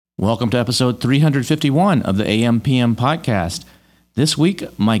Welcome to episode 351 of the AM/PM podcast. This week,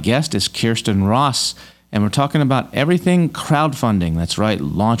 my guest is Khiersten Ross, and we're talking about everything crowdfunding. That's right,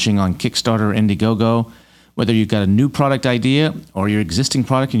 launching on Kickstarter, Indiegogo. Whether you've got a new product idea or your existing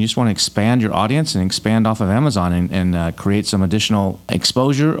product and you just want to expand your audience and expand off of Amazon and create some additional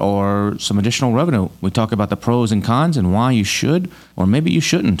exposure or some additional revenue. We talk about the pros and cons and why you should, or maybe you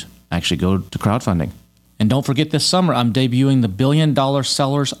shouldn't, actually go to crowdfunding. And don't forget, this summer, I'm debuting the $1 Billion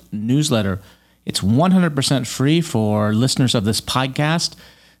Sellers newsletter. It's 100% free for listeners of this podcast.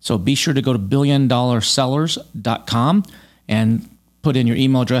 So be sure to go to billiondollarsellers.com and put in your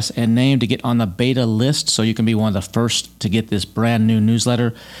email address and name to get on the beta list so you can be one of the first to get this brand new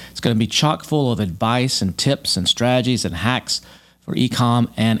newsletter. It's going to be chock full of advice and tips and strategies and hacks for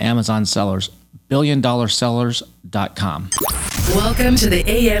e-com and Amazon sellers. billiondollarsellers.com. Welcome to the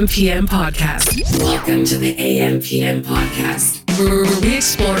AM/PM podcast. Welcome to the AM/PM podcast, where we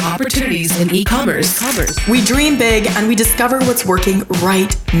explore opportunities in e-commerce. We dream big and we discover what's working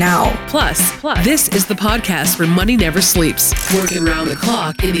right now. Plus, this is the podcast where money never sleeps, working around the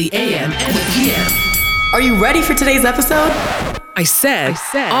clock in the AM and the PM. Are you ready for today's episode? I said,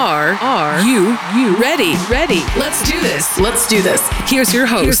 are you ready? Let's do this. Here's your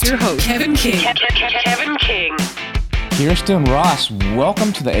host, Kevin King. Kevin King. Khiersten Ross,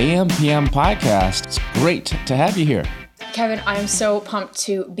 welcome to the AM/PM podcast. It's great to have you here. Kevin, I am so pumped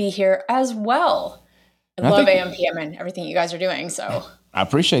to be here as well. I love AM/PM and everything you guys are doing. So I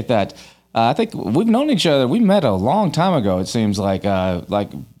appreciate that. I think we've known each other. We met a long time ago. It seems like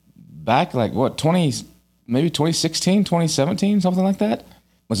back 2016, 2017, something like that.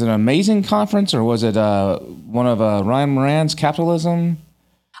 Was it an amazing conference or was it one of Ryan Moran's Capitalism?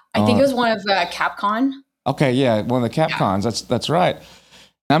 I think it was one of CapCon. Okay, yeah, one of the CapCons. Yeah. That's right.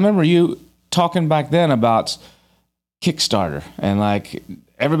 I remember you talking back then about Kickstarter and like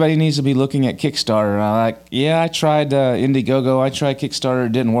everybody needs to be looking at Kickstarter. And I'm like, yeah, I tried Indiegogo. I tried Kickstarter.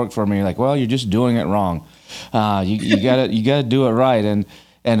 It didn't work for me. You're like, well, you're just doing it wrong. You gotta do it right.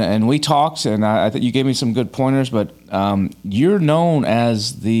 And we talked, and I think you gave me some good pointers. But you're known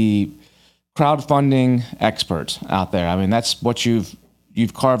as the crowdfunding expert out there. I mean, that's what you've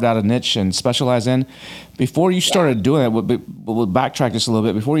carved out a niche and specialize in. Before you started doing that, we'll backtrack just a little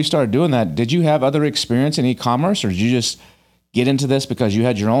bit. Before you started doing that, did you have other experience in e-commerce, or did you just get into this because you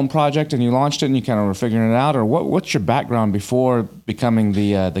had your own project and you launched it and you kind of were figuring it out? Or what's your background before becoming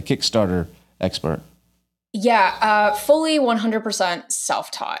the Kickstarter expert? Yeah, fully 100%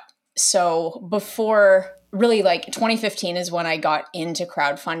 self-taught. So before really 2015 is when I got into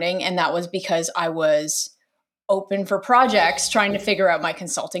crowdfunding. And that was because I was open for projects, trying to figure out my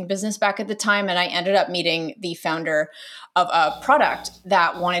consulting business back at the time. And I ended up meeting the founder of a product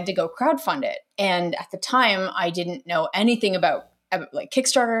that wanted to go crowdfund it. And at the time, I didn't know anything about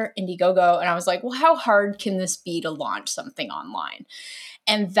Kickstarter, Indiegogo. And I was like, well, how hard can this be to launch something online?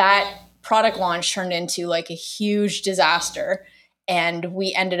 And that product launch turned into a huge disaster. And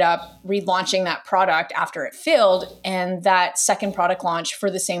we ended up relaunching that product after it failed. And that second product launch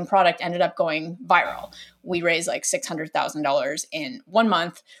for the same product ended up going viral. We raised $600,000 in 1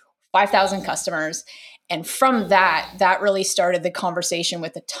 month, 5,000 customers. And from that really started the conversation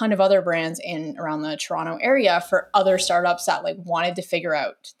with a ton of other brands in around the Toronto area for other startups that wanted to figure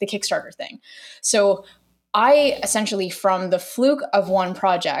out the Kickstarter thing. So I essentially, from the fluke of one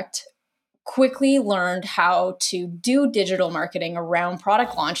project, quickly learned how to do digital marketing around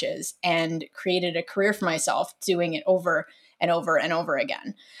product launches and created a career for myself doing it over and over and over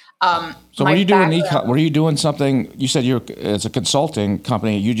again. So were you doing something? You said it's a consulting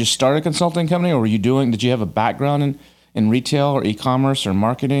company. You just started a consulting company, or did you have a background in retail or e-commerce or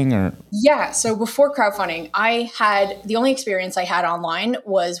marketing or? Yeah. So before crowdfunding, the only experience I had online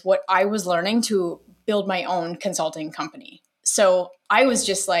was what I was learning to build my own consulting company. So I was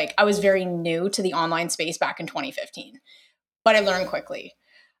just I was very new to the online space back in 2015, but I learned quickly.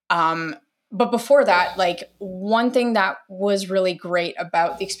 But before that, one thing that was really great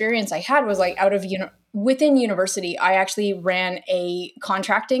about the experience I had was within university, I actually ran a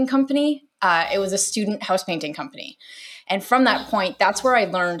contracting company. It was a student house painting company. And from that point, that's where I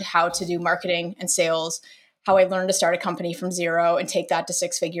learned how to do marketing and sales, how I learned to start a company from zero and take that to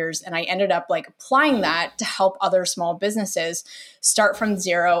 6 figures. And I ended up applying that to help other small businesses start from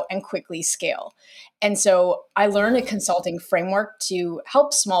zero and quickly scale. And so I learned a consulting framework to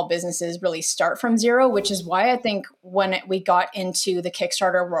help small businesses really start from zero, which is why I think when we got into the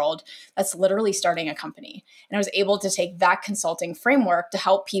Kickstarter world, that's literally starting a company. And I was able to take that consulting framework to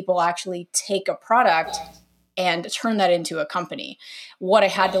help people actually take a product and turn that into a company. What I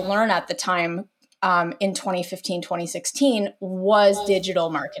had to learn at the time in 2015, 2016 was digital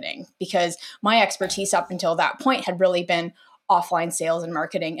marketing, because my expertise up until that point had really been offline sales and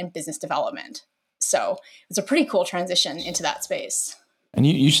marketing and business development. So it's a pretty cool transition into that space. And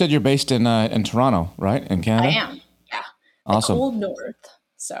you said you're based in Toronto, right? In Canada? I am. Yeah. Awesome. The cold north.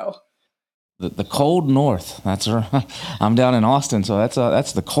 So the cold north. That's I'm down in Austin, so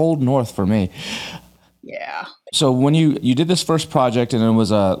that's the cold north for me. Yeah. So when you did this first project, and it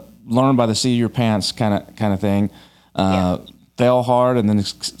was a learn by the seat of your pants kind of thing, fail hard and then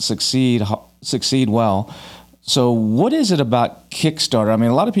succeed well. So what is it about Kickstarter? I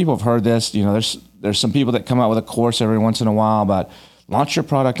mean, a lot of people have heard this. You know, there's some people that come out with a course every once in a while about launch your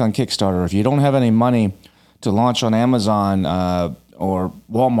product on Kickstarter. If you don't have any money to launch on Amazon or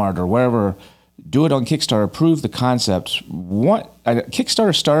Walmart or wherever, do it on Kickstarter. Prove the concept.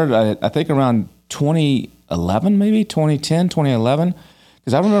 Kickstarter started, I think, around 2011, maybe 2010, 2011.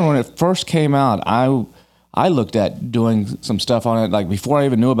 Because I remember when it first came out, I looked at doing some stuff on it, like before I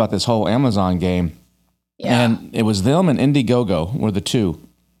even knew about this whole Amazon game. Yeah. And it was them and Indiegogo were the two.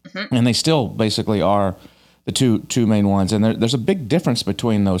 Mm-hmm. And they still basically are the two main ones. And there's a big difference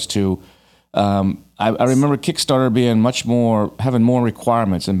between those two. I remember Kickstarter being having more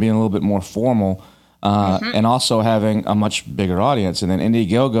requirements and being a little bit more formal, and also having a much bigger audience. And then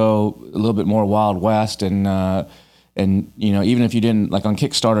Indiegogo, a little bit more Wild West. And you know, even if you didn't, like on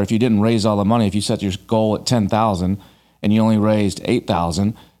Kickstarter, if you didn't raise all the money, if you set your goal at 10,000 and you only raised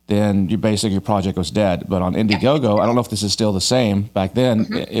 8,000, then your project was dead. But on Indiegogo, I don't know if this is still the same. Back then,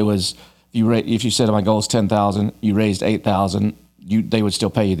 it was if you said my goal is 10,000, you raised 8,000, they would still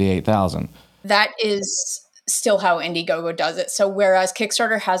pay you the 8,000. That is still how Indiegogo does it. So whereas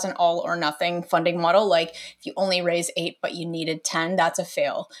Kickstarter has an all or nothing funding model, like if you only raise 8 but you needed 10, that's a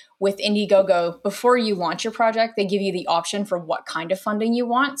fail. With Indiegogo, before you launch your project, they give you the option for what kind of funding you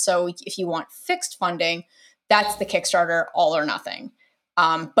want. So if you want fixed funding, that's the Kickstarter all or nothing.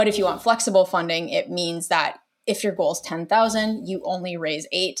 But if you want flexible funding, it means that if your goal is 10,000, you only raise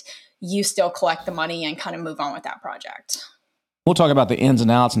 8, you still collect the money and kind of move on with that project. We'll talk about the ins and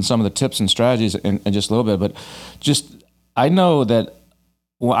outs and some of the tips and strategies in just a little bit, but I know that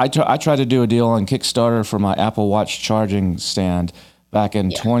I tried to do a deal on Kickstarter for my Apple Watch charging stand back in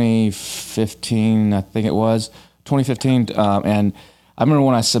 2015, I think it was 2015, and I remember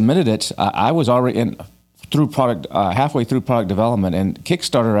when I submitted it, I was already halfway through product development, and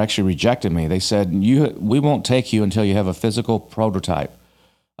Kickstarter actually rejected me. They said, we won't take you until you have a physical prototype.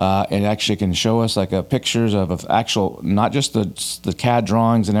 It actually can show us like pictures of actual, not just the CAD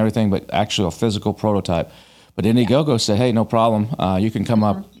drawings and everything, but actually a physical prototype. But Indiegogo said, hey, no problem. You can come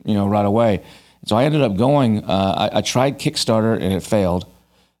up, right away. So I ended up going, I tried Kickstarter and it failed.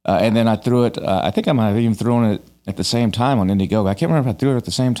 And then I threw it, I think I might have even thrown it at the same time on Indiegogo. I can't remember if I threw it at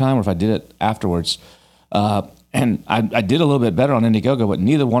the same time or if I did it afterwards. And I did a little bit better on Indiegogo, but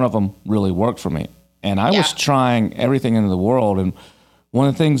neither one of them really worked for me. And I was trying everything in the world. And one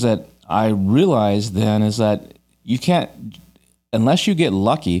of the things that I realized then is that you can't, unless you get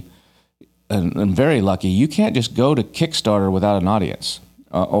lucky and very lucky, you can't just go to Kickstarter without an audience.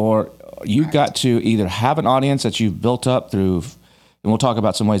 Or you've got to either have an audience that you've built up through, and we'll talk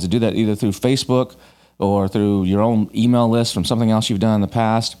about some ways to do that, either through Facebook or through your own email list from something else you've done in the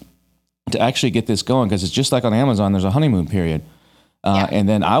past, to actually get this going. Because it's just like on Amazon, there's a honeymoon period. And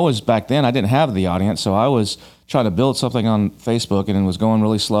then back then, I didn't have the audience, so I was trying to build something on Facebook, and it was going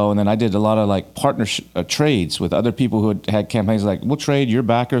really slow. And then I did a lot of like partnership trades with other people who had campaigns, like we'll trade your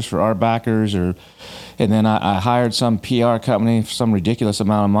backers for our backers, and then I hired some PR company for some ridiculous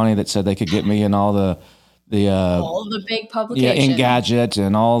amount of money that said they could get me in all the big publications, Engadget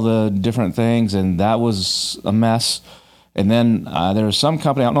and all the different things, and that was a mess. And then there was some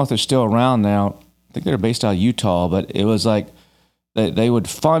company, I don't know if they're still around now. I think they're based out of Utah, but it was like they would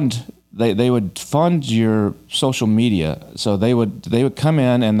fund your social media. So they would come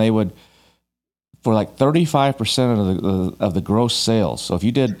in and they would, for like 35% of the gross sales. So if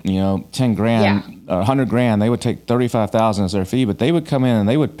you did 10 grand or 100 grand, they would take 35,000 as their fee. But they would come in and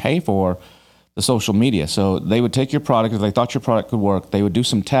they would pay for the social media. So they would take your product, if they thought your product could work, they would do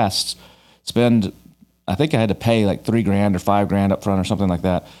some tests, spend, I think I had to pay like 3 grand or 5 grand up front or something like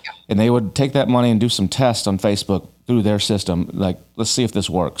that. And they would take that money and do some tests on Facebook through their system. Like, let's see if this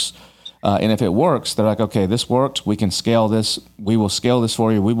works. And if it works, they're like, okay, this worked. We can scale this. We will scale this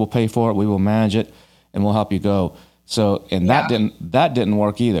for you. We will pay for it. We will manage it, and we'll help you go. So, and that didn't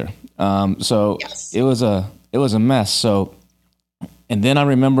work either. It was a mess. So, and then I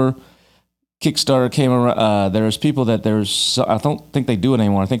remember Kickstarter came around. There's people I don't think they do it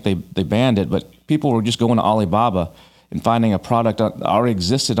anymore. I think they banned it, but people were just going to Alibaba and finding a product that already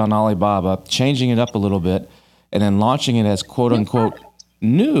existed on Alibaba, changing it up a little bit, and then launching it as quote unquote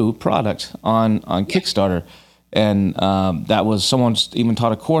new product on Kickstarter. And that was, someone even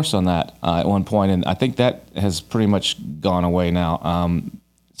taught a course on that at one point, and I think that has pretty much gone away now.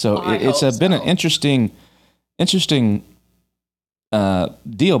 It's been an interesting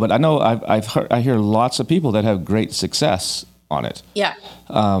deal, but I know I hear lots of people that have great success on it. Yeah.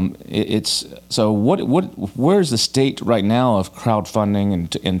 Where's the state right now of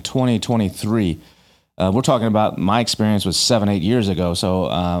crowdfunding in 2023? We're talking about, my experience was 7-8 years ago, so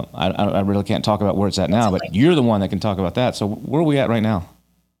I really can't talk about where it's at now, but you're the one that can talk about that. So where are we at right now?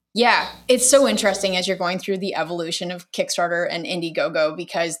 Yeah, it's so interesting as you're going through the evolution of Kickstarter and Indiegogo,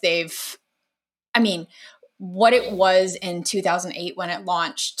 because what it was in 2008 when it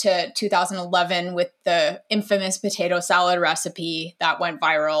launched to 2011 with the infamous potato salad recipe that went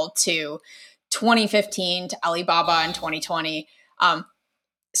viral, to 2015 to Alibaba in 2020.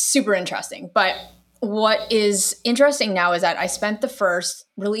 Super interesting. But what is interesting now is that I spent the first,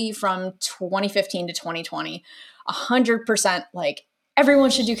 really from 2015 to 2020, 100% like, everyone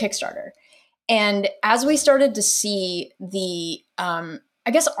should do Kickstarter. And as we started to see the,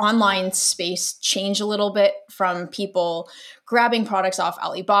 online space change a little bit, from people grabbing products off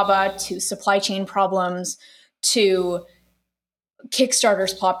Alibaba to supply chain problems to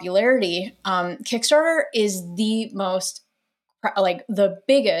Kickstarter's popularity, Kickstarter is the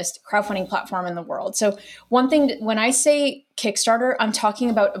biggest crowdfunding platform in the world. So one thing, when I say Kickstarter, I'm talking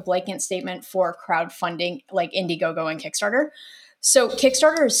about a blanket statement for crowdfunding like Indiegogo and Kickstarter. So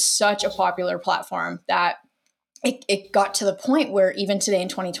Kickstarter is such a popular platform that it got to the point where even today in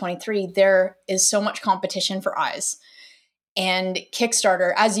 2023, there is so much competition for eyes. And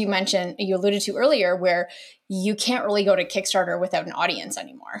Kickstarter, as you mentioned, you alluded to earlier, where you can't really go to Kickstarter without an audience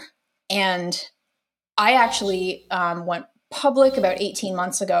anymore. And I actually went public about 18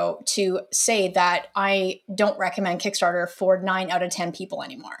 months ago to say that I don't recommend Kickstarter for 9 out of 10 people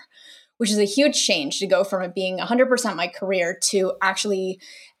anymore, which is a huge change to go from it being 100% my career to actually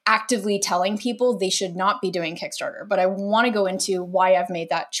actively telling people they should not be doing Kickstarter. But I want to go into why I've made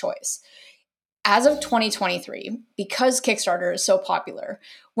that choice. As of 2023, because Kickstarter is so popular,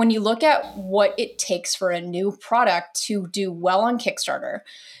 when you look at what it takes for a new product to do well on Kickstarter,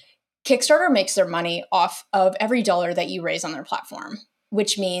 Kickstarter makes their money off of every dollar that you raise on their platform,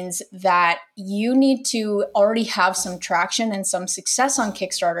 which means that you need to already have some traction and some success on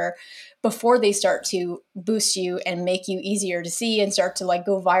Kickstarter before they start to boost you and make you easier to see and start to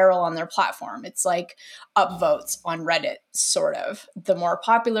go viral on their platform. It's like upvotes on Reddit, sort of. The more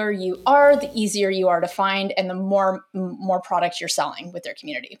popular you are, the easier you are to find, and the more products you're selling with their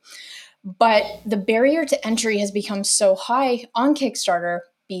community. But the barrier to entry has become so high on Kickstarter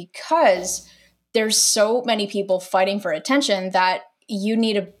because there's so many people fighting for attention that you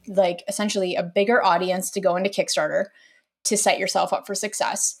need essentially a bigger audience to go into Kickstarter to set yourself up for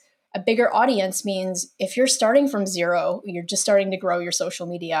success. A bigger audience means if you're starting from zero, you're just starting to grow your social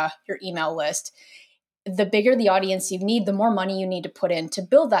media, your email list, the bigger the audience you need, the more money you need to put in to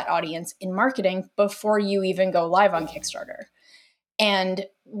build that audience in marketing before you even go live on Kickstarter. And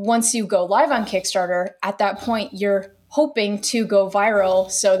once you go live on Kickstarter, at that point, you're hoping to go viral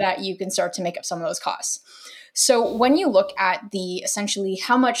so that you can start to make up some of those costs. So when you look at essentially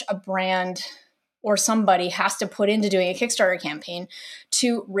how much a brand or somebody has to put into doing a Kickstarter campaign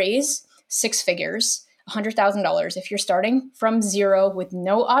to raise 6 figures, $100,000. If you're starting from zero with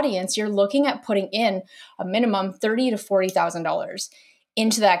no audience, you're looking at putting in a minimum $30,000 to $40,000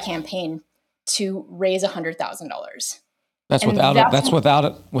 into that campaign to raise $100,000. That's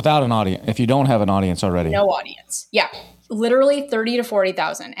without an audience. If you don't have an audience already, no audience. Yeah, literally $30,000 to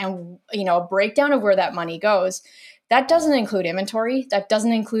 $40,000, and a breakdown of where that money goes. That doesn't include inventory. That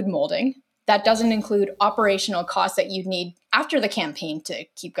doesn't include molding. That doesn't include operational costs that you'd need after the campaign to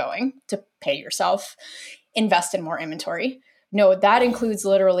keep going, to pay yourself, invest in more inventory. No, that includes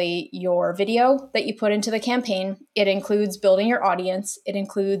literally your video that you put into the campaign. It includes building your audience. It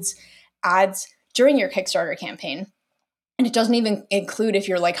includes ads during your Kickstarter campaign. And it doesn't even include if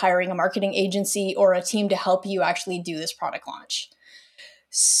you're hiring a marketing agency or a team to help you actually do this product launch.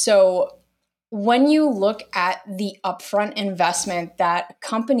 So when you look at the upfront investment that a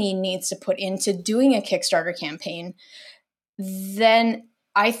company needs to put into doing a Kickstarter campaign, then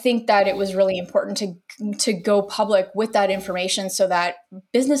I think that it was really important to go public with that information so that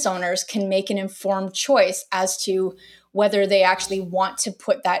business owners can make an informed choice as to whether they actually want to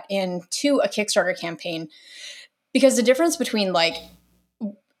put that into a Kickstarter campaign. Because the difference between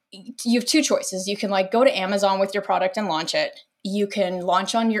you have 2 choices. You can go to Amazon with your product and launch it. You can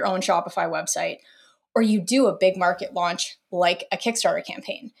launch on your own Shopify website, or you do a big market launch like a Kickstarter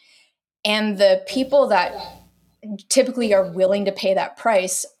campaign. And the people that typically are willing to pay that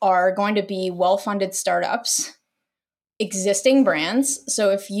price are going to be well-funded startups, existing brands.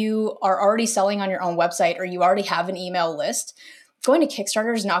 So if you are already selling on your own website or you already have an email list, going to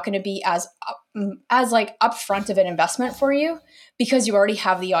Kickstarter is not going to be as like upfront of an investment for you because you already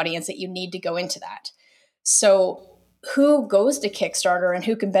have the audience that you need to go into that. So who goes to Kickstarter and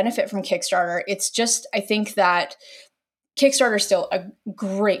who can benefit from Kickstarter? It's just, I think that Kickstarter is still a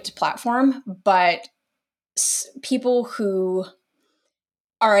great platform, but people who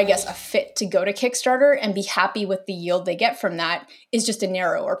are, I guess, a fit to go to Kickstarter and be happy with the yield they get from that is just a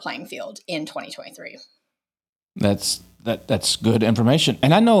narrower playing field in 2023. That's good information.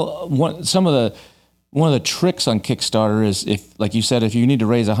 And I know one of the tricks on Kickstarter is, if, like you said, if you need to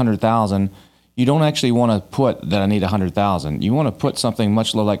raise 100,000, you don't actually want to put that I need 100,000. You want to put something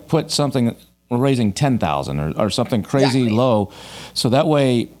much lower, like put something, we're raising 10,000 or something crazy low. So that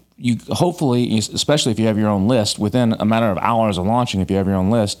way you hopefully, especially if you have your own list, within a matter of hours of launching, if you have your own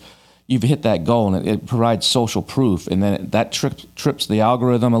list, you've hit that goal, and it provides social proof. And then that trips the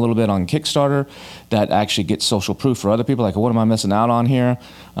algorithm a little bit on Kickstarter. That actually gets social proof for other people. Like, what am I missing out on here?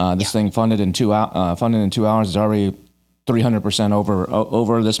 This thing funded in 2 hours is already 300%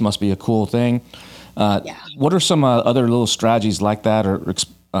 over. This must be a cool thing. What are some other little strategies like that, or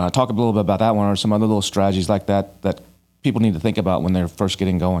talk a little bit about that one, or some other little strategies like that people need to think about when they're first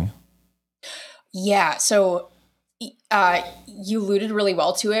getting going? Yeah. So you alluded really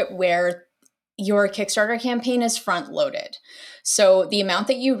well to it, where your Kickstarter campaign is front loaded. So the amount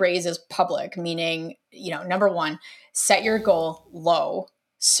that you raise is public, meaning, number one, set your goal low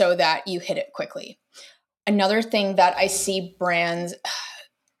so that you hit it quickly. Another thing that I see brands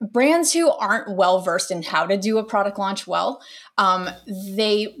who aren't well versed in how to do a product launch well,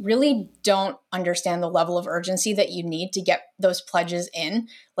 they really don't understand the level of urgency that you need to get those pledges in,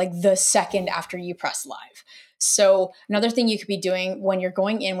 like the second after you press live. So another thing you could be doing when you're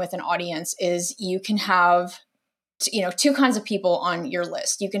going in with an audience is you can have two kinds of people on your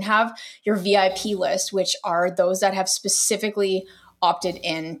list. You can have your VIP list, which are those that have specifically opted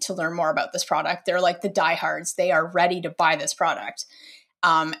in to learn more about this product. They're like the diehards. They are ready to buy this product.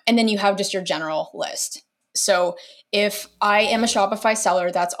 And then you have just your general list. So if I am a Shopify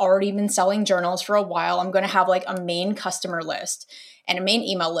seller that's already been selling journals for a while, I'm going to have like a main customer list and a main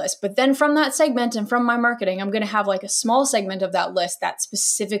email list. But then from that segment and from my marketing, I'm going to have like a small segment of that list that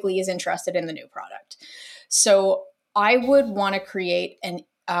specifically is interested in the new product. So I would want to create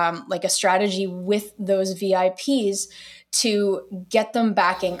like a strategy with those VIPs to get them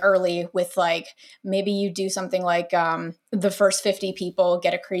backing early with, like, maybe you do something like the first 50 people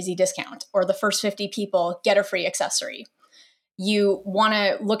get a crazy discount, or the first 50 people get a free accessory. You want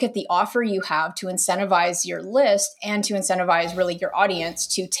to look at the offer you have to incentivize your list and to incentivize really your audience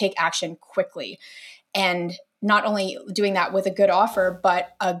to take action quickly. And not only doing that with a good offer,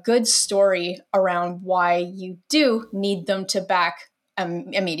 but a good story around why you do need them to back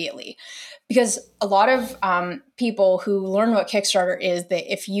immediately. Because a lot of people who learn what Kickstarter is,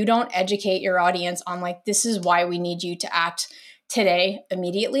 that if you don't educate your audience on, like, this is why we need you to act today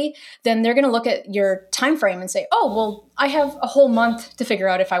immediately, then they're going to look at your time frame and say, oh, well, I have a whole month to figure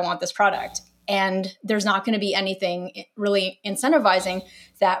out if I want this product. And there's not going to be anything really incentivizing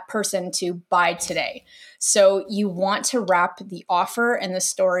that person to buy today. So you want to wrap the offer and the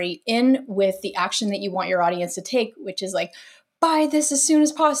story in with the action that you want your audience to take, which is like, buy this as soon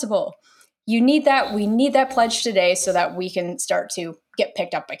as possible. You need that. We need that pledge today so that we can start to get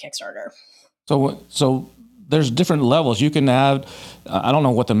picked up by Kickstarter. So there's different levels. You can have, I don't know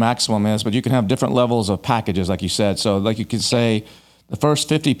what the maximum is, but you can have different levels of packages, like you said. So like you could say the first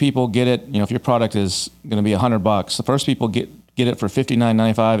 50 people get it, if your product is going to be $100, the first people get it for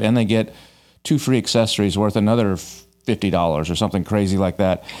 $59.95, and they get 2 free accessories worth another $50 or something crazy like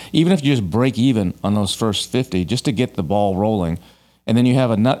that. Even if you just break even on those first 50, just to get the ball rolling. And then you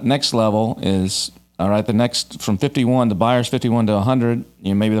have a next level is, all right, the next from 51, the buyer's 51 to 100,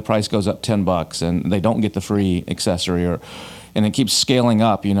 maybe the price goes up $10 and they don't get the free accessory, and it keeps scaling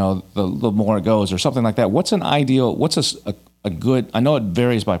up, the more it goes or something like that. What's an ideal, what's a good, I know it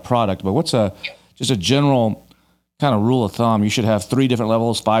varies by product, but what's just a general kind of rule of thumb? You should have 3 different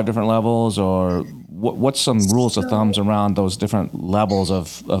levels, 5 different levels, or what's some rules of thumbs around those different levels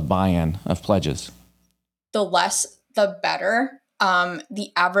of buy-in, of pledges? The less, the better.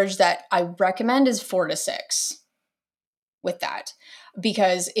 The average that I recommend is 4 to 6 with that.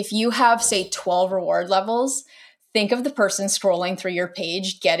 Because if you have, say, 12 reward levels, think of the person scrolling through your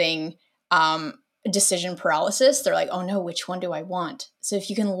page getting decision paralysis. They're like, oh no, which one do I want? So if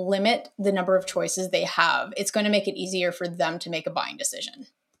you can limit the number of choices they have, it's going to make it easier for them to make a buying decision.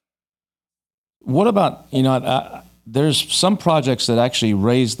 What about, there's some projects that actually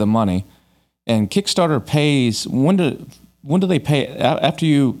raise the money, and Kickstarter pays, when do they pay? After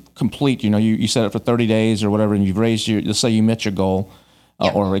you complete, you set it for 30 days or whatever, and you've raised let's say you met your goal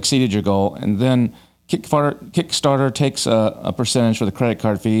or exceeded your goal, and then Kickstarter takes a percentage for the credit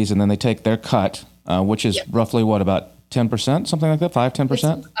card fees, and then they take their cut, which is roughly about 10%, something like that,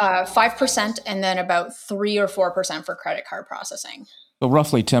 10%? 5%, and then about 3 or 4% for credit card processing. So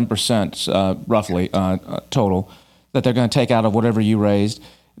roughly 10%, total that they're going to take out of whatever you raised.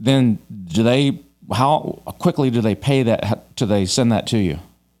 Then how quickly do they pay that? Do they send that to you?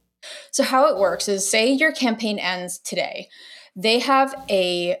 So how it works is, say your campaign ends today. They have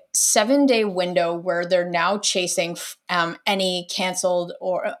a 7-day window where they're now chasing any canceled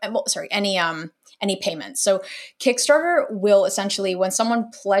any payments. So Kickstarter will essentially, when someone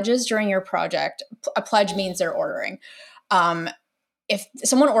pledges during your project, a pledge means they're ordering. If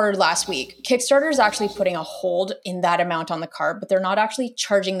someone ordered last week, Kickstarter is actually putting a hold in that amount on the card, but they're not actually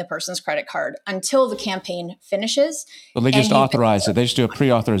charging the person's credit card until the campaign finishes. Well, they just authorize it. They just do a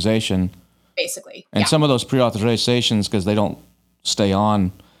pre-authorization. Basically. And some of those pre-authorizations, because they don't stay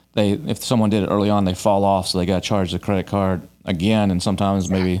on, if someone did it early on, they fall off, so they got to charge the credit card again, and sometimes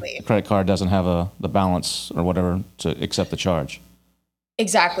maybe the credit card doesn't have the balance or whatever to accept the charge.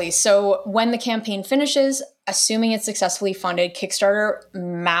 Exactly. So when the campaign finishes, assuming it's successfully funded, Kickstarter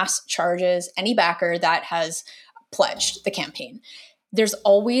mass charges any backer that has pledged the campaign. There's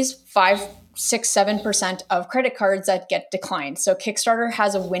always 5, 6, 7% of credit cards that get declined. So Kickstarter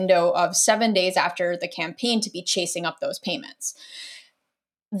has a window of 7 days after the campaign to be chasing up those payments.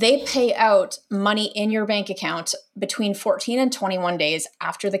 They pay out money in your bank account between 14 and 21 days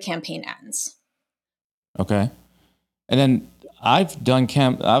after the campaign ends. Okay. And then I've done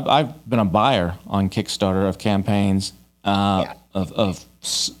I've been a buyer on Kickstarter of campaigns, of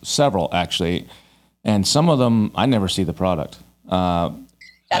several actually, and some of them I never see the product.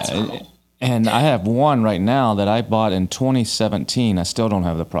 That's cool. And I have one right now that I bought in 2017. I still don't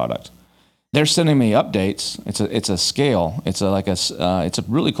have the product. They're sending me updates. It's a scale. It's a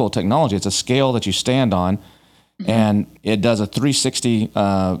really cool technology. It's a scale that you stand on, and it does a 360.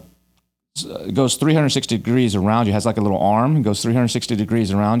 It goes 360 degrees around you. It has like a little arm. It goes 360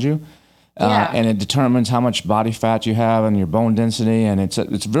 degrees around you, and it determines how much body fat you have and your bone density. And it's like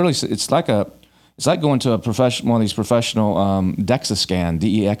going to one of these professional DEXA scan,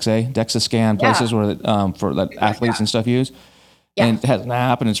 DEXA scan places where for that athletes and stuff use. Yeah. And it has an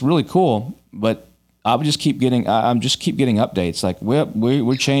app, and it's really cool. But I'm just keep getting updates. Like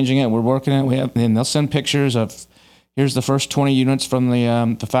we're changing it, we're working it. And they'll send pictures of, here's the first 20 units from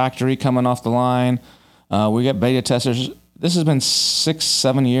the factory coming off the line. We get beta testers. This has been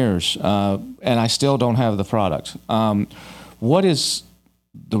 6-7 years, and I still don't have the product. What is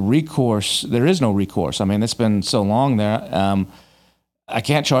the recourse? There is no recourse. I mean, it's been so long there. I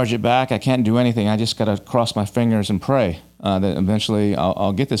can't charge it back. I can't do anything. I just got to cross my fingers and pray that eventually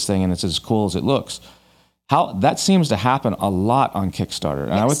I'll get this thing and it's as cool as it looks. How that seems to happen a lot on Kickstarter.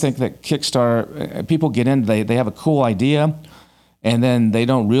 And I would think that Kickstarter, people get in, they have a cool idea, and then they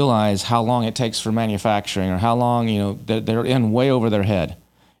don't realize how long it takes for manufacturing, or how long, they're in way over their head.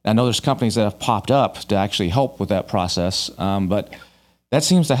 I know there's companies that have popped up to actually help with that process, but that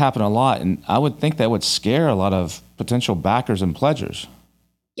seems to happen a lot. And I would think that would scare a lot of potential backers and pledgers.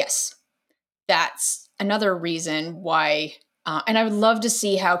 Yes, that's another reason why. And I would love to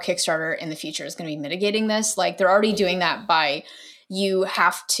see how Kickstarter in the future is going to be mitigating this. Like, they're already doing that by, you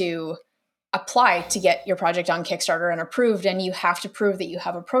have to apply to get your project on Kickstarter and approved, and you have to prove that you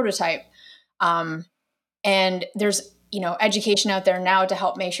have a prototype. And there's, education out there now to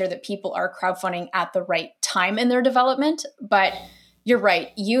help make sure that people are crowdfunding at the right time in their development. But you're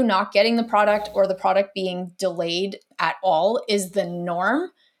right, you not getting the product or the product being delayed at all is the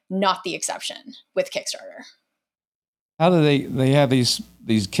norm, not the exception with Kickstarter. How do they have these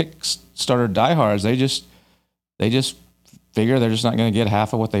Kickstarter diehards? They just figure they're just not going to get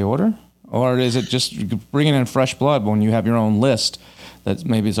half of what they order, or is it just bringing in fresh blood when you have your own list that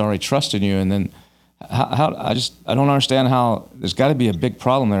maybe is already trusted you? And then how I don't understand how there's got to be a big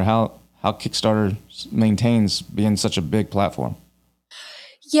problem there. How Kickstarter maintains being such a big platform.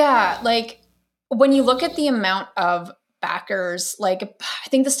 Yeah, like when you look at the amount of backers, like I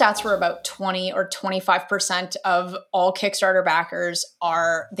think the stats were about 20 or 25% of all Kickstarter backers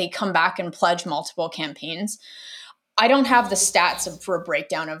they come back and pledge multiple campaigns. I don't have the stats for a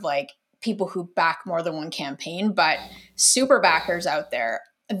breakdown of like people who back more than one campaign, but super backers out there,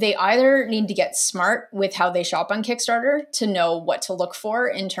 they either need to get smart with how they shop on Kickstarter to know what to look for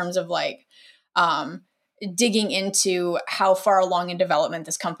in terms of like digging into how far along in development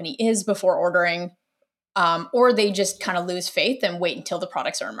this company is before ordering, or they just kind of lose faith and wait until the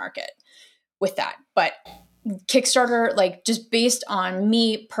products are in market with that. But Kickstarter, like just based on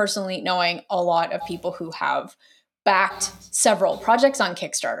me personally knowing a lot of people who have backed several projects on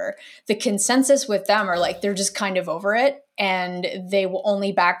Kickstarter, the consensus with them are like they're just kind of over it and they will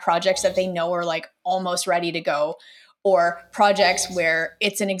only back projects that they know are like almost ready to go, or projects where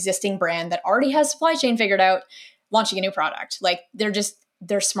it's an existing brand that already has supply chain figured out, launching a new product. Like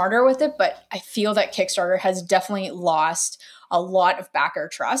they're smarter with it, but I feel that Kickstarter has definitely lost a lot of backer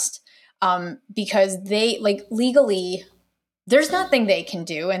trust, because they like legally, there's nothing they can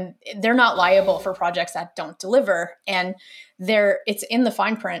do, and they're not liable for projects that don't deliver. And it's in the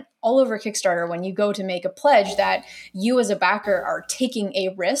fine print all over Kickstarter when you go to make a pledge that you as a backer are taking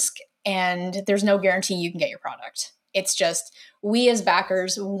a risk and there's no guarantee you can get your product. It's just, we as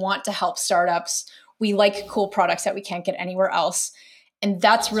backers want to help startups. We like cool products that we can't get anywhere else. And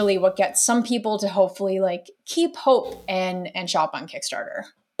that's really what gets some people to hopefully like keep hope and shop on Kickstarter.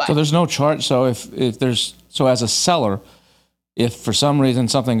 But So there's no charge. So so as a seller, if for some reason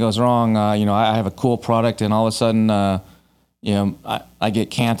something goes wrong, I have a cool product and all of a sudden, I get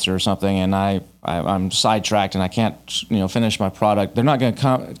cancer or something and I'm sidetracked and I can't, finish my product. They're not going to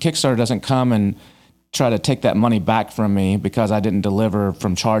come. Kickstarter doesn't come and try to take that money back from me because I didn't deliver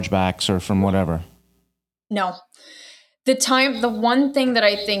from chargebacks or from whatever. No. The one thing that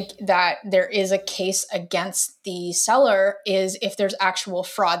I think that there is a case against the seller is if there's actual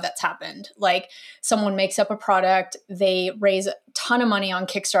fraud that's happened. Like someone makes up a product, they raise a ton of money on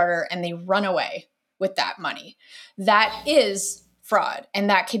Kickstarter and they run away with that money. That is fraud. And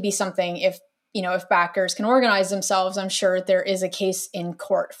that could be something if backers can organize themselves, I'm sure there is a case in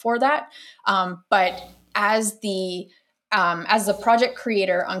court for that. But as the project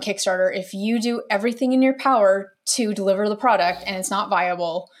creator on Kickstarter, if you do everything in your power to deliver the product and it's not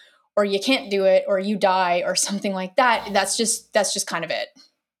viable, or you can't do it, or you die, or something like that, that's just kind of it.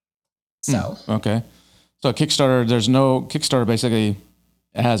 So okay, so Kickstarter basically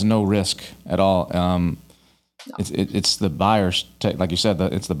has no risk at all. No. It's the buyers, like you said,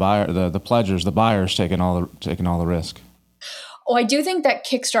 it's the buyer, the pledgers, the buyers taking all the risk. Oh, I do think that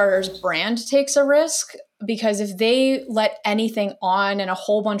Kickstarter's brand takes a risk, because if they let anything on and a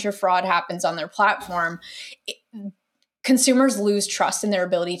whole bunch of fraud happens on their platform, consumers lose trust in their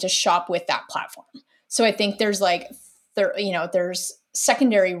ability to shop with that platform. So I think there's there's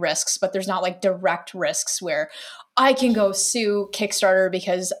secondary risks, but there's not like direct risks where I can go sue Kickstarter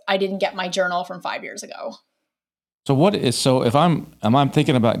because I didn't get my journal from 5 years ago. So if I'm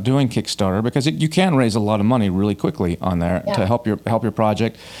thinking about doing Kickstarter, because you can raise a lot of money really quickly on there to help your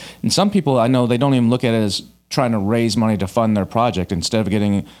project. And some people I know, they don't even look at it as trying to raise money to fund their project. Instead of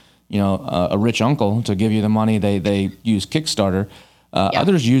getting, a rich uncle to give you the money, they use Kickstarter.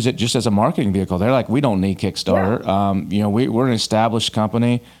 Others use it just as a marketing vehicle. They're like, we don't need Kickstarter. Yeah. We're an established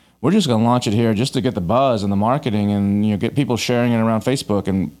company. We're just going to launch it here just to get the buzz and the marketing and get people sharing it around Facebook.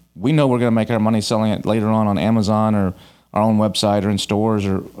 And we know we're going to make our money selling it later on Amazon or our own website or in stores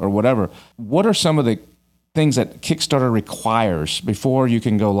or whatever. What are some of the things that Kickstarter requires before you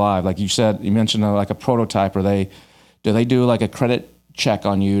can go live? Like you mentioned like a prototype, or do they do like a credit check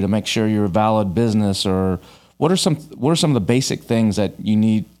on you to make sure you're a valid business, or what are some of the basic things that you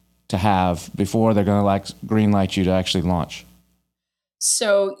need to have before they're going to like green light you to actually launch?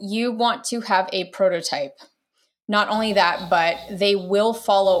 So you want to have a prototype. Not only that, but they will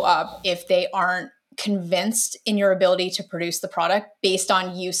follow up if they aren't convinced in your ability to produce the product based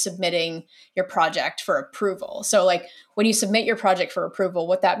on you submitting your project for approval. So like when you submit your project for approval,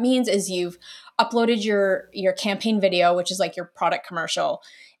 what that means is you've uploaded your campaign video, which is like your product commercial,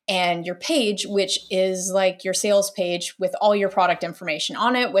 and your page, which is like your sales page with all your product information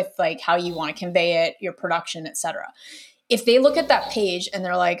on it, with like how you want to convey it, your production, etc. If they look at that page and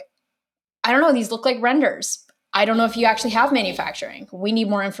they're like, I don't know, these look like renders. I don't know if you actually have manufacturing. We need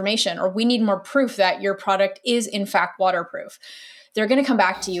more information, or we need more proof that your product is in fact waterproof. They're going to come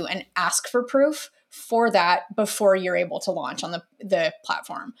back to you and ask for proof for that before you're able to launch on the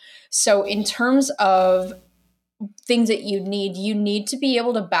platform. So in terms of things that you need to be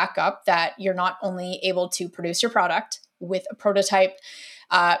able to back up that you're not only able to produce your product with a prototype,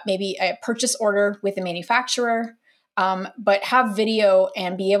 maybe a purchase order with a manufacturer, but have video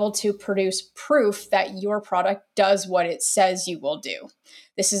and be able to produce proof that your product does what it says you will do.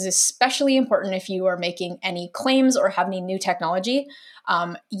 This is especially important if you are making any claims or have any new technology.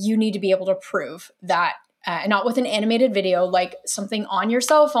 You need to be able to prove that not with an animated video, like something on your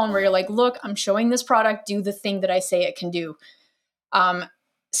cell phone where you're like, look, I'm showing this product, do the thing that I say it can do.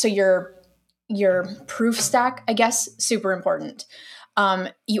 So your proof stack, I guess, super important.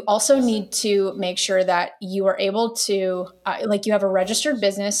 You also need to make sure that you are able to, like you have a registered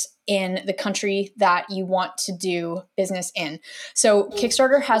business in the country that you want to do business in. So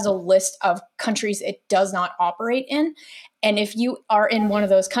Kickstarter has a list of countries it does not operate in. And if you are in one of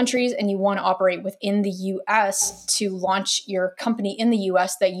those countries and you want to operate within the US to launch your company in the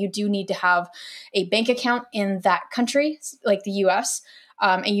US, that you do need to have a bank account in that country, like the US.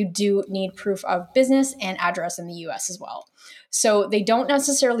 And you do need proof of business and address in the US as well. So they don't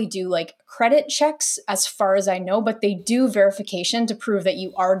necessarily do like credit checks as far as I know, but they do verification to prove that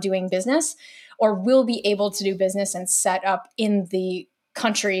you are doing business or will be able to do business and set up in the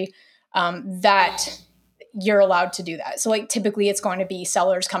country that you're allowed to do that. So like typically it's going to be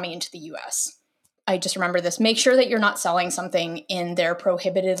sellers coming into the US. I just remember this. Make sure that you're not selling something in their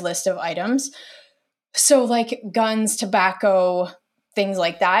prohibited list of items. So like guns, tobacco, things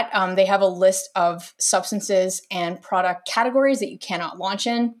like that. They have a list of substances and product categories that you cannot launch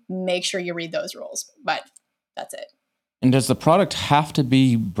in. Make sure you read those rules, but that's it. And does the product have to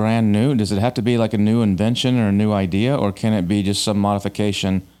be brand new? Does it have to be like a new invention or a new idea, or can it be just some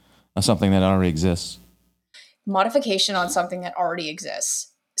modification of something that already exists? Modification on something that already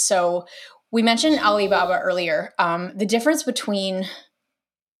exists. So we mentioned Alibaba earlier. The difference between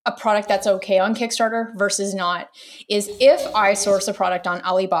a product that's okay on Kickstarter versus not is if I source a product on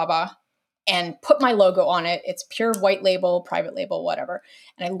Alibaba and put my logo on it, it's pure white label, private label, whatever,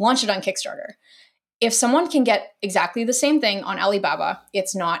 and I launch it on Kickstarter. If someone can get exactly the same thing on Alibaba,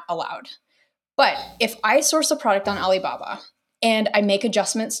 it's not allowed. But if I source a product on Alibaba and I make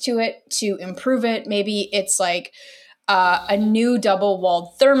adjustments to it to improve it, maybe it's like a new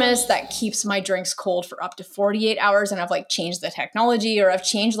double-walled thermos that keeps my drinks cold for up to 48 hours, and I've like changed the technology, or I've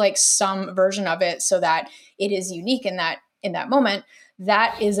changed like some version of it so that it is unique in that moment,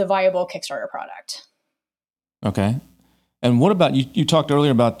 that is a viable Kickstarter product. Okay. And what about, you talked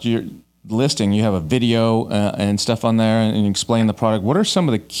earlier about your listing, you have a video and stuff on there, and you explain the product. What are some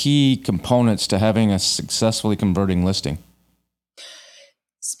of the key components to having a successfully converting listing?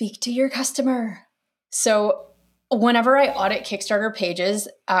 Speak to your customer. So whenever I audit Kickstarter pages,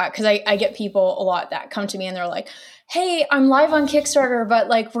 because I get people a lot that come to me and they're like, hey, I'm live on Kickstarter, but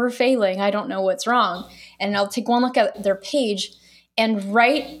like we're failing. I don't know what's wrong. And I'll take one look at their page, and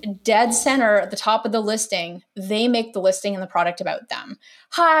right dead center at the top of the listing, they make the listing and the product about them.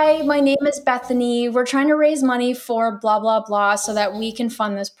 Hi, my name is Bethany. We're trying to raise money for blah, blah, blah so that we can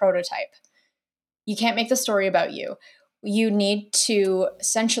fund this prototype. You can't make the story about you. You need to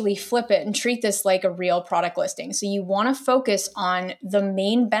essentially flip it and treat this like a real product listing. So you want to focus on the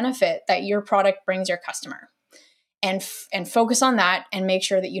main benefit that your product brings your customer, and focus on that, and make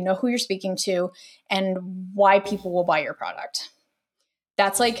sure that you know who you're speaking to and why people will buy your product.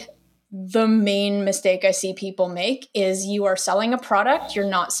 That's like the main mistake I see people make is you are selling a product. You're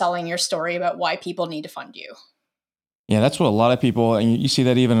not selling your story about why people need to fund you. Yeah, that's what a lot of people, and you see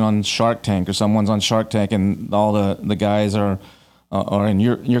that even on Shark Tank, or someone's on Shark Tank and all the guys are, or in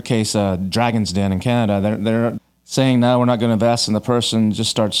your case, Dragon's Den in Canada, they're saying, no, we're not going to invest, and the person just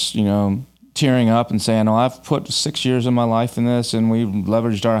starts, tearing up and saying, oh, I've put 6 years of my life in this, and we've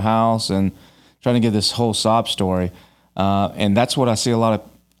leveraged our house, and trying to give this whole sob story. And that's what I see a lot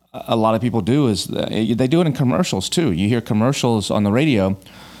of people do is they do it in commercials too. You hear commercials on the radio,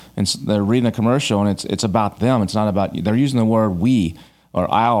 and they're reading a commercial, and it's about them. It's not about you. They're using the word we, or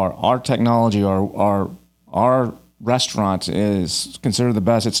our technology, or our restaurant is considered the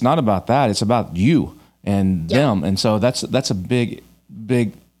best. It's not about that. It's about you and them. And so that's a big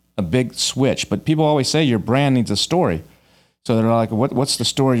switch. But people always say your brand needs a story. So they're like, what's the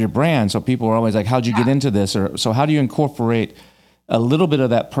story of your brand? So people are always like, how'd you get into this? Or so how do you incorporate a little bit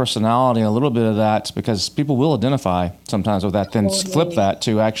of that personality and a little bit of that, because people will identify sometimes with that, then flip that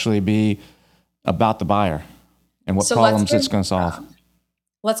to actually be about the buyer and what problems it's going to solve.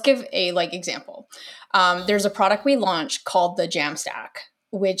 Let's give a example. There's a product we launched called the Jam Stack,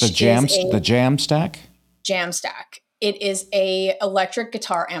 which the Jam Stack? Jam Stack. It is a electric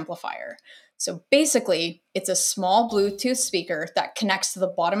guitar amplifier. So basically, it's a small Bluetooth speaker that connects to the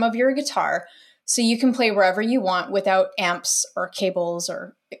bottom of your guitar, so you can play wherever you want without amps or cables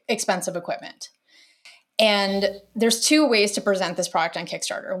or expensive equipment. And there's two ways to present this product on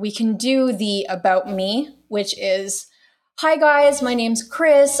Kickstarter. We can do the About Me, which is, hi guys, my name's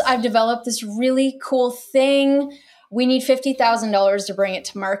Chris. I've developed this really cool thing. We need $50,000 to bring it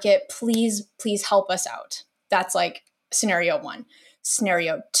to market. Please help us out. That's like scenario one.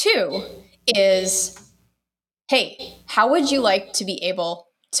 Scenario two is hey, how would you like to be able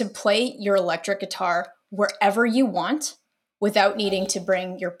to play your electric guitar wherever you want without needing to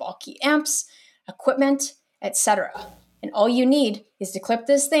bring your bulky amps, equipment, etc.? And all you need is to clip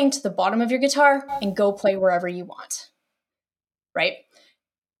this thing to the bottom of your guitar and go play wherever you want, right?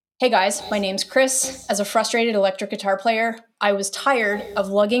 Hey guys, my name's Chris. As a frustrated electric guitar player, I was tired of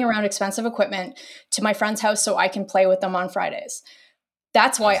lugging around expensive equipment to my friend's house so I can play with them on Fridays.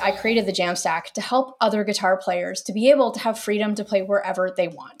 That's why I created the Jamstack, to help other guitar players to be able to have freedom to play wherever they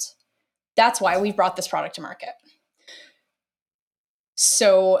want. That's why we brought this product to market.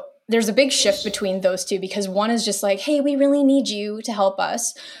 So there's a big shift between those two, because one is just like, hey, we really need you to help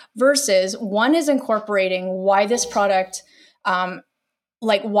us, versus one is incorporating why this product,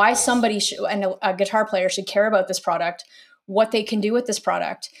 like why somebody and a guitar player should care about this product, what they can do with this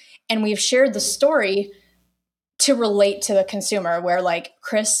product. And we've shared the story to relate to the consumer, where like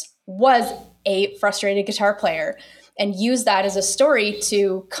Chris was a frustrated guitar player and used that as a story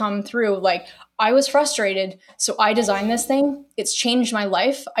to come through. Like, I was frustrated, so I designed this thing. It's changed my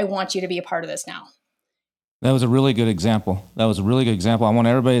life. I want you to be a part of this now. That was a really good example. I want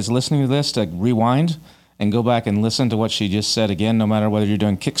everybody that's listening to this to rewind and go back and listen to what she just said again, no matter whether you're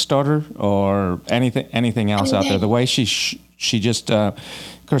doing Kickstarter or anything else out there. The way she just,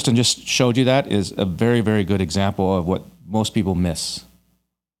 Khiersten just showed you that is a very, very good example of what most people miss.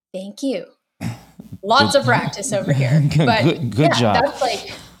 Thank you. Lots of practice over here. But good job.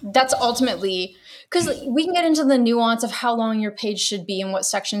 That's ultimately, because we can get into the nuance of how long your page should be and what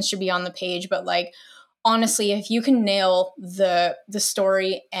sections should be on the page. But like, honestly, if you can nail the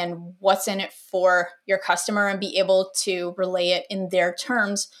story and what's in it for your customer and be able to relay it in their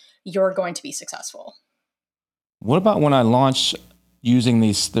terms, you're going to be successful. What about when I launched using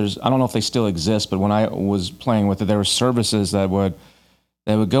these? I don't know if they still exist, but when I was playing with it, there were services that would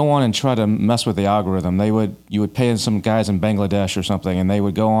go on and try to mess with the algorithm. You would pay in some guys in Bangladesh or something, and they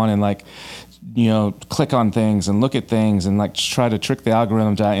would go on and like, click on things and look at things and like try to trick the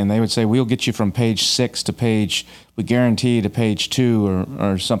algorithm to, and they would say, we'll get you from page 6 to we guarantee to page 2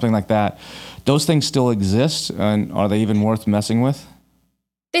 or something like that. Those things still exist, and are they even worth messing with?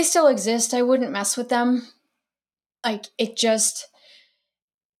 They still exist. I wouldn't mess with them. Like,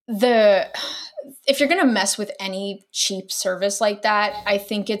 if you're going to mess with any cheap service like that, I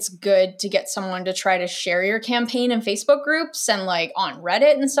think it's good to get someone to try to share your campaign in Facebook groups and like on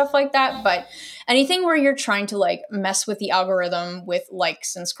Reddit and stuff like that. But anything where you're trying to like mess with the algorithm with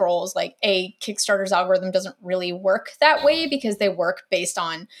likes and scrolls, like Kickstarter's algorithm doesn't really work that way, because they work based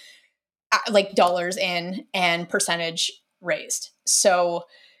on like dollars in and percentage raised. So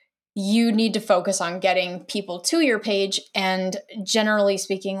you need to focus on getting people to your page. And generally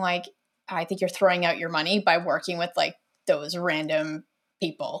speaking, like, I think you're throwing out your money by working with like those random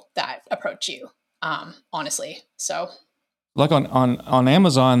people that approach you, honestly. So like on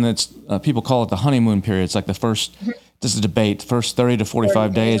Amazon, it's people call it the honeymoon period. It's like the first, this is a debate, first 30 to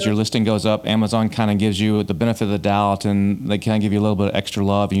 45 days, your listing goes up. Amazon kind of gives you the benefit of the doubt, and they kind of give you a little bit of extra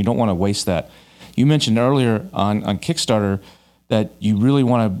love, and you don't want to waste that. You mentioned earlier on Kickstarter that you really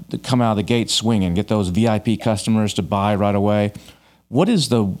want to come out of the gate swinging, get those VIP customers to buy right away. What is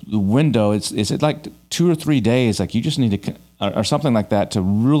the window? Is it like 2 or 3 days? Like you just need to, or something like that, to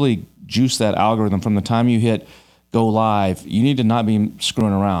really juice that algorithm from the time you hit go live. You need to not be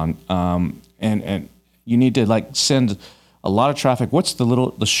screwing around, and you need to like send a lot of traffic. What's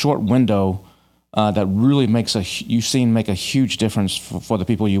the short window that really make a huge difference for the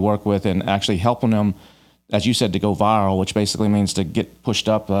people you work with, and actually helping them, as you said, to go viral, which basically means to get pushed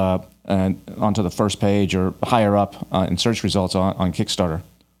up and onto the first page or higher up in search results on Kickstarter?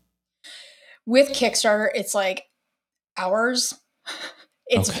 With Kickstarter, it's like hours.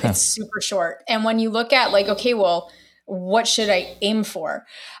 It's super short. And when you look at like, okay, well, what should I aim for?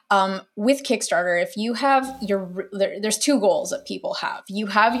 With Kickstarter, if you have there's 2 goals that people have. You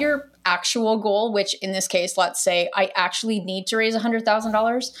have your actual goal, which in this case, let's say I actually need to raise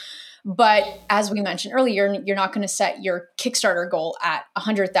 $100,000. But as we mentioned earlier, you're not going to set your Kickstarter goal at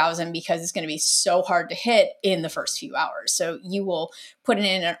 100,000 because it's going to be so hard to hit in the first few hours. So you will put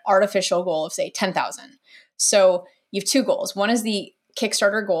in an artificial goal of say 10,000. So you have 2 goals. One is the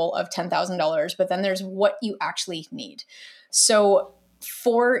Kickstarter goal of $10,000, but then there's what you actually need. So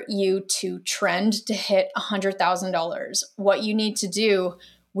for you to trend to hit $100,000, what you need to do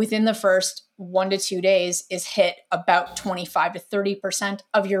within the first 1 to 2 days is hit about 25 to 30%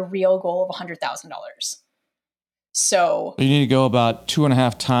 of your real goal of $100,000. So you need to go about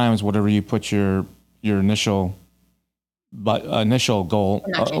 2.5 times whatever you put your initial goal.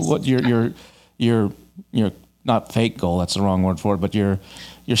 What your not fake goal, that's the wrong word for it, but your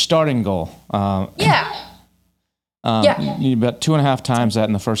starting goal. Yeah. Yeah. You need about 2.5 times that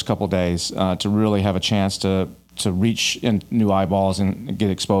in the first couple of days to really have a chance to reach in new eyeballs and get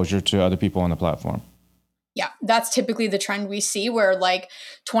exposure to other people on the platform. Yeah, that's typically the trend we see where like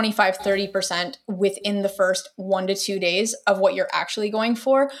 25, 30% within the first 1 to 2 days of what you're actually going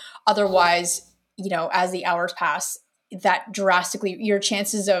for. Otherwise, as the hours pass, your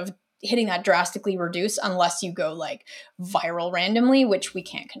chances of hitting that drastically reduce unless you go like viral randomly, which we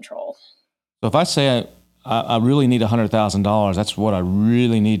can't control. So if I say I really need $100,000, that's what I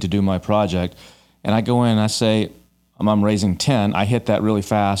really need to do my project, and I go in and I say, I'm raising 10, I hit that really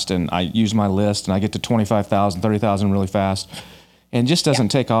fast and I use my list and I get to 25,000, 30,000 really fast. And it just doesn't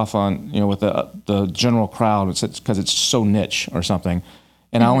take off on, with the general crowd. It's because it's so niche or something.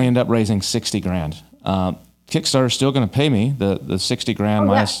 And I only end up raising 60 grand. Kickstarter is still going to pay me the 60 grand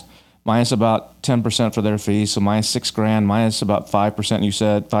minus about 10% for their fees. So minus 6 grand, minus about 5%, you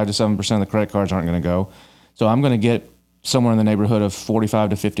said 5 to 7% of the credit cards aren't going to go. So I'm going to get somewhere in the neighborhood of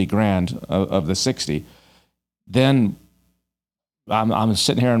 45 to 50 grand of the 60. Then I'm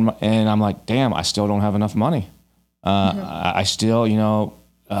sitting here and I'm like, damn, I still don't have enough money. I still,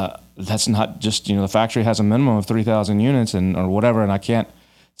 that's not just, the factory has a minimum of 3,000 units or whatever, and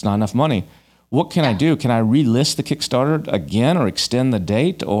it's not enough money. What can I do? Can I relist the Kickstarter again or extend the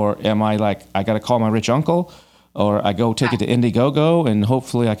date? Or am I like, I got to call my rich uncle, or I go take it to Indiegogo and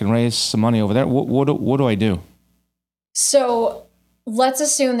hopefully I can raise some money over there? What do I do? So let's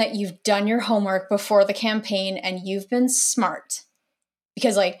assume that you've done your homework before the campaign and you've been smart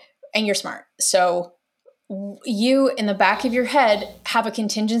and you're smart. So you in the back of your head have a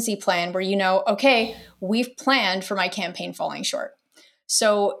contingency plan where okay, we've planned for my campaign falling short.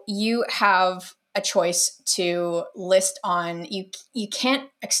 So you have a choice to list on, you can't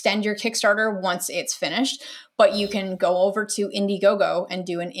extend your Kickstarter once it's finished, but you can go over to Indiegogo and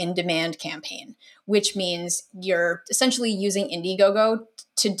do an in-demand campaign, which means you're essentially using Indiegogo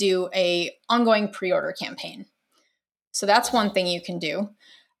to do a ongoing pre-order campaign. So that's one thing you can do.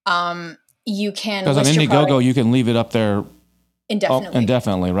 You can, because on Indiegogo you can leave it up there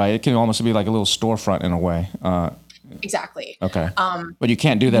indefinitely, right? It can almost be like a little storefront in a way. Exactly. Okay. But you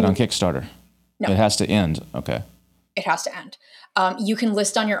can't do that on Kickstarter. No. It has to end. Okay. It has to end. You can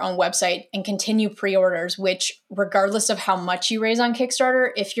list on your own website and continue pre-orders, which regardless of how much you raise on Kickstarter,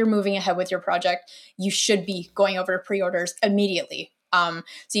 if you're moving ahead with your project, you should be going over to pre-orders immediately. So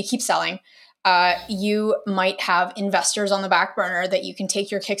you keep selling. You might have investors on the back burner that you can take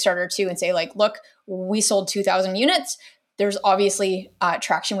your Kickstarter to and say like, look, we sold 2,000 units. There's obviously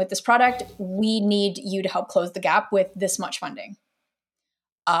traction with this product. We need you to help close the gap with this much funding.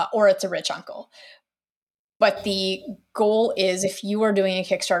 Or it's a rich uncle. But the goal is, if you are doing a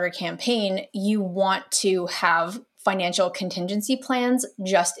Kickstarter campaign, you want to have financial contingency plans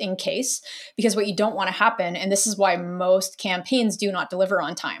just in case, because what you don't want to happen, and this is why most campaigns do not deliver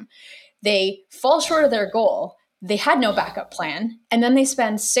on time, they fall short of their goal. They had no backup plan, and then they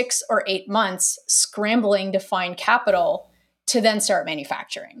spend 6 or 8 months scrambling to find capital to then start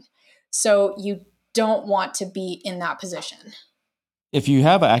manufacturing. So you don't want to be in that position. If you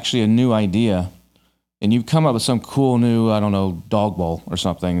have actually a new idea and you come up with some cool new, dog bowl or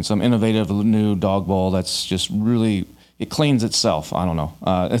something, some innovative new dog bowl that's just really, it cleans itself. I don't know.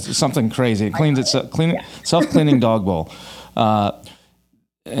 It's something crazy. It cleans itself, self-cleaning dog bowl.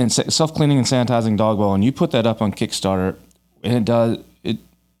 And self-cleaning and sanitizing dog bowl, and you put that up on Kickstarter, and it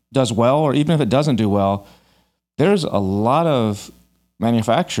does well, or even if it doesn't do well, there's a lot of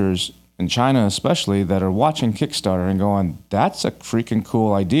manufacturers in China especially that are watching Kickstarter and going, that's a freaking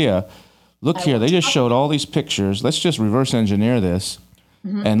cool idea. Look here, they just showed all these pictures. Let's just reverse engineer this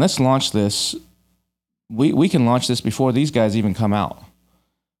and let's launch this. We can launch this before these guys even come out.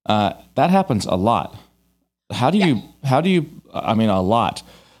 That happens a lot. How do you a lot.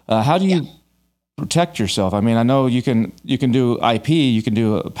 How do you protect yourself? I mean, I know you can do IP, you can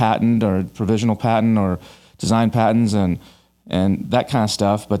do a patent or provisional patent or design patents and that kind of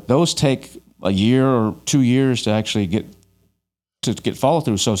stuff, but those take a year or 2 years to actually get follow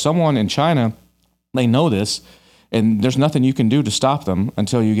through. So someone in China, they know this, and there's nothing you can do to stop them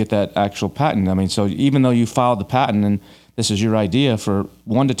until you get that actual patent. I mean, so even though you filed the patent and this is your idea for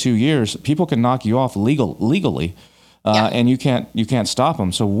 1 to 2 years, people can knock you off legally. And you can't stop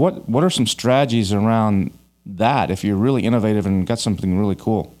them. So what are some strategies around that if you're really innovative and got something really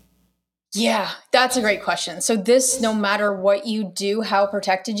cool? Yeah, that's a great question. So this, no matter what you do, how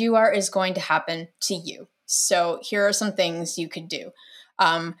protected you are, is going to happen to you. So here are some things you could do.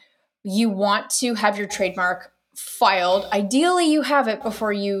 You want to have your trademark filed. Ideally, you have it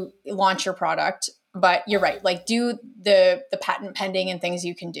before you launch your product, but you're right. Like, do the patent pending and things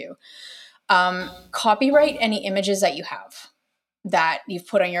you can do. Copyright any images that you have that you've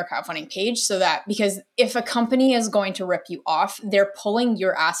put on your crowdfunding page, so that, because if a company is going to rip you off, they're pulling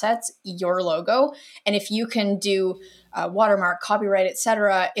your assets, your logo, and if you can do watermark, copyright,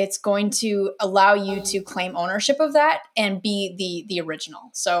 etc., it's going to allow you to claim ownership of that and be the original.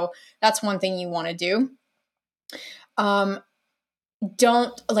 So that's one thing you want to do.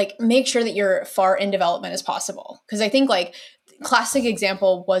 Don't make sure that you're far in development as possible, because I think classic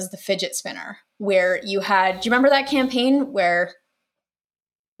example was the fidget spinner, where you had, do you remember that campaign where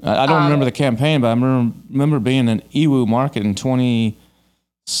I don't remember the campaign, but I remember being in EWU market in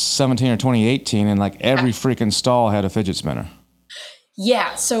 2017 or 2018, and every freaking stall had a fidget spinner.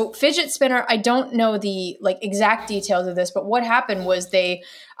 Yeah. So fidget spinner, I don't know the exact details of this, but what happened was they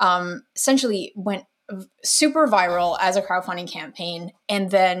essentially went super viral as a crowdfunding campaign, and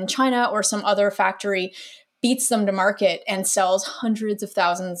then China or some other factory beats them to market and sells hundreds of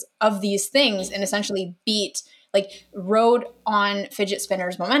thousands of these things, and essentially rode on fidget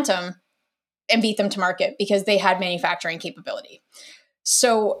spinners' momentum and beat them to market because they had manufacturing capability.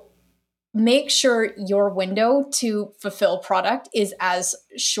 So make sure your window to fulfill product is as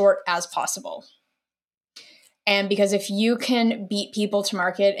short as possible. And because if you can beat people to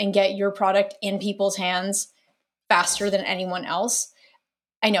market and get your product in people's hands faster than anyone else,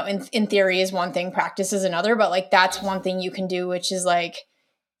 I know in theory is one thing, practice is another, but that's one thing you can do, which is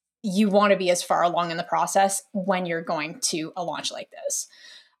you want to be as far along in the process when you're going to a launch like this.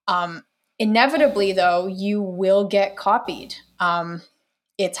 Inevitably, though, you will get copied.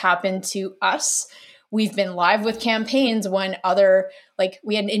 It's happened to us. We've been live with campaigns when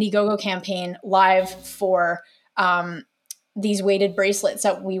we had an Indiegogo campaign live for these weighted bracelets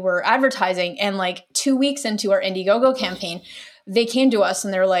that we were advertising. And 2 weeks into our Indiegogo campaign, they came to us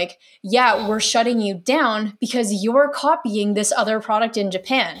and they're like, yeah, we're shutting you down because you're copying this other product in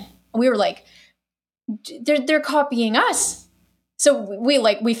Japan. And we were like, they're copying us. So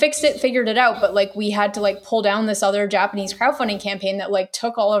we fixed it, figured it out, but we had to pull down this other Japanese crowdfunding campaign that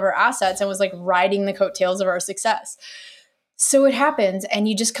took all of our assets and was riding the coattails of our success. So it happens, and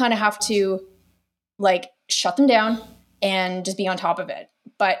you just kind of have to shut them down and just be on top of it.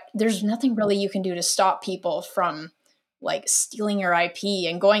 But there's nothing really you can do to stop people from stealing your IP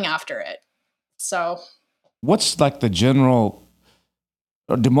and going after it. So what's the general,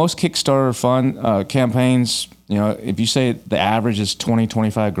 do most Kickstarter fund campaigns, if you say the average is 20,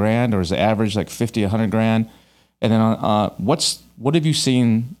 25 grand, or is the average 50, 100 grand? And then what have you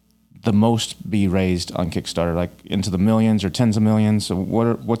seen the most be raised on Kickstarter, into the millions or tens of millions? So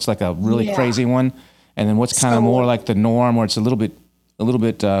what's a really crazy one? And then what's kind of more the norm, where it's a little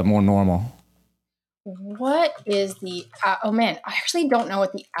bit more normal? What is the, oh man, I actually don't know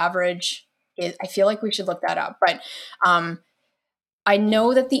what the average is. I feel like we should look that up, but I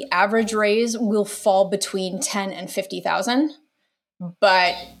know that the average raise will fall between 10 and 50,000,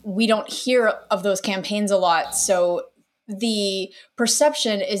 but we don't hear of those campaigns a lot. So the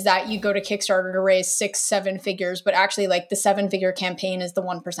perception is that you go to Kickstarter to raise 6-7 figures, but actually the 7-figure campaign is the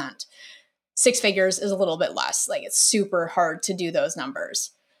 1%. 6 figures is a little bit less. It's super hard to do those numbers.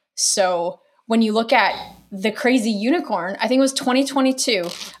 So when you look at the crazy unicorn, I think it was 2022,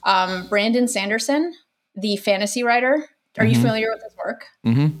 Brandon Sanderson, the fantasy writer. Are you familiar with his work?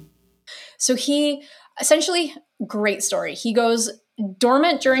 Mm-hmm. So he essentially, great story. He goes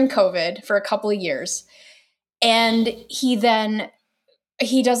dormant during COVID for a couple of years. And he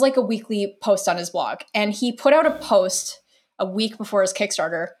does a weekly post on his blog. And he put out a post a week before his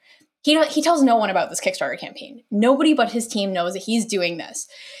Kickstarter. He tells no one about this Kickstarter campaign. Nobody but his team knows that he's doing this.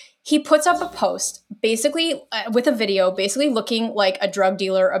 He puts up a post basically with a video, basically looking like a drug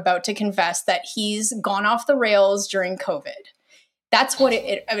dealer about to confess that he's gone off the rails during COVID. That's what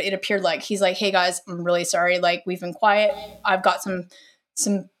it appeared like. He's like, hey guys, I'm really sorry. We've been quiet. I've got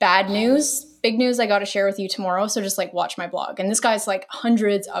some bad news, big news I got to share with you tomorrow. So just watch my blog. And this guy's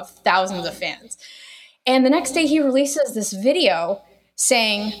hundreds of thousands of fans. And the next day he releases this video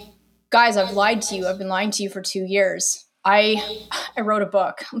saying, guys, I've lied to you. I've been lying to you for 2 years. I wrote a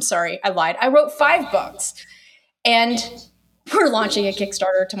book. I'm sorry, I lied. I wrote 5 books, and we're launching a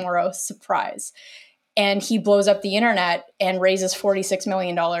Kickstarter tomorrow. Surprise. And he blows up the internet and raises $46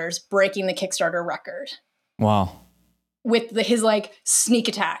 million, breaking the Kickstarter record. Wow. With his sneak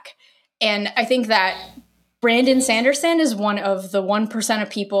attack. And I think that Brandon Sanderson is one of the 1% of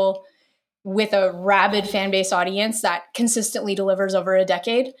people with a rabid fan base audience that consistently delivers over a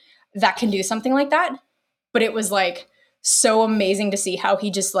decade that can do something like that. But it was so amazing to see how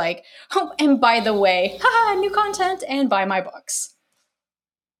he just oh, and by the way, new content and buy my books.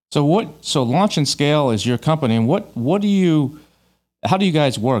 So Launch and Scale is your company, and what do you How do you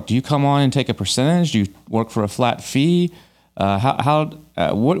guys work? Do you come on and take a percentage? Do you work for a flat fee?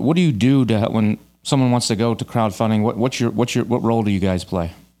 What do you do when someone wants to go to crowdfunding? What role do you guys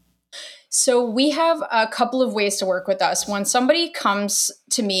play? So we have a couple of ways to work with us. When somebody comes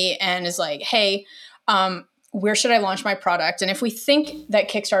to me and is like, hey, where should I launch my product? And if we think that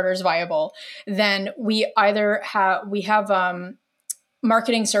Kickstarter is viable, then we either have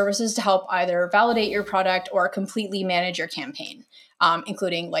marketing services to help either validate your product or completely manage your campaign,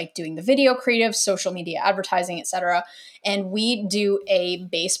 including like doing the video creative, social media advertising, etc. And we do a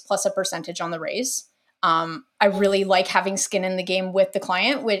base plus a percentage on the raise. I really like having skin in the game with the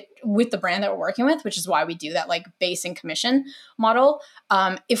client, with the brand that we're working with, which is why we do that like base and commission model.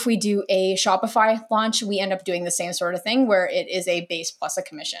 If we do a Shopify launch, we end up doing the same sort of thing where it is a base plus a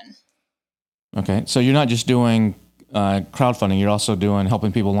commission. Okay. So you're not just doing crowdfunding, you're also doing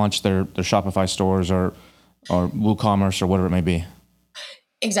helping people launch their Shopify stores or WooCommerce or whatever it may be.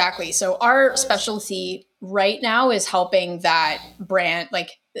 Exactly. So our specialty right now is helping that brand,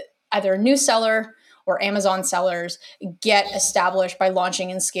 like either a new seller or Amazon sellers, get established by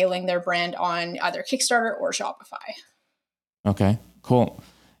launching and scaling their brand on either Kickstarter or Shopify. Okay, cool.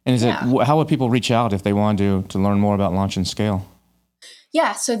 And how would people reach out if they want to learn more about Launch and Scale?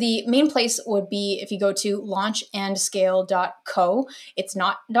 Yeah, so the main place would be if you go to launchandscale.co. It's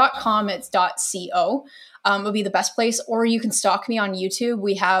not .com, it's .co. Would be the best place, or you can stalk me on YouTube.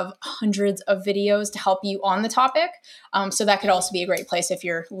 We have hundreds of videos to help you on the topic. So that could also be a great place if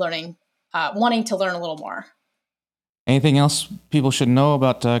you're wanting to learn a little more. Anything else people should know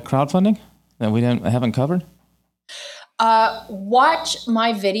about crowdfunding that we haven't covered? Watch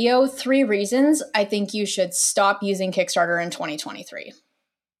my video, 3 reasons I think you should stop using Kickstarter in 2023.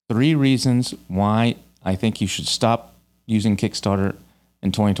 3 reasons why I think you should stop using Kickstarter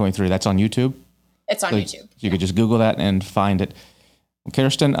in 2023. That's on YouTube? It's on YouTube. You could just Google that and find it. Well,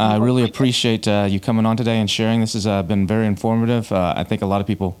 Khiersten, I really appreciate you coming on today and sharing. This has been very informative. I think a lot of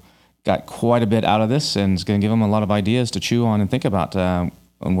people got quite a bit out of this, and it's going to give them a lot of ideas to chew on and think about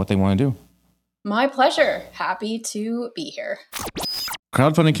on what they want to do. My pleasure. Happy to be here.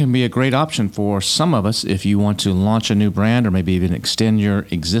 Crowdfunding can be a great option for some of us if you want to launch a new brand or maybe even extend your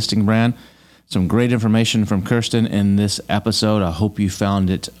existing brand. Some great information from Khiersten in this episode. I hope you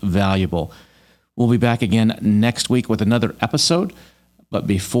found it valuable. We'll be back again next week with another episode. But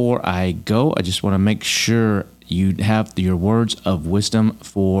before I go, I just want to make sure you have your words of wisdom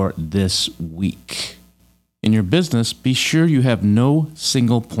for this week. In your business, be sure you have no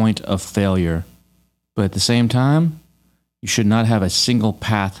single point of failure. But at the same time, you should not have a single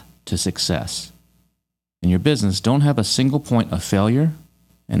path to success. In your business, don't have a single point of failure,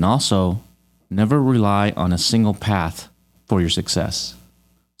 and also never rely on a single path for your success.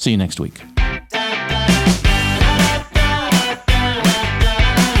 See you next week.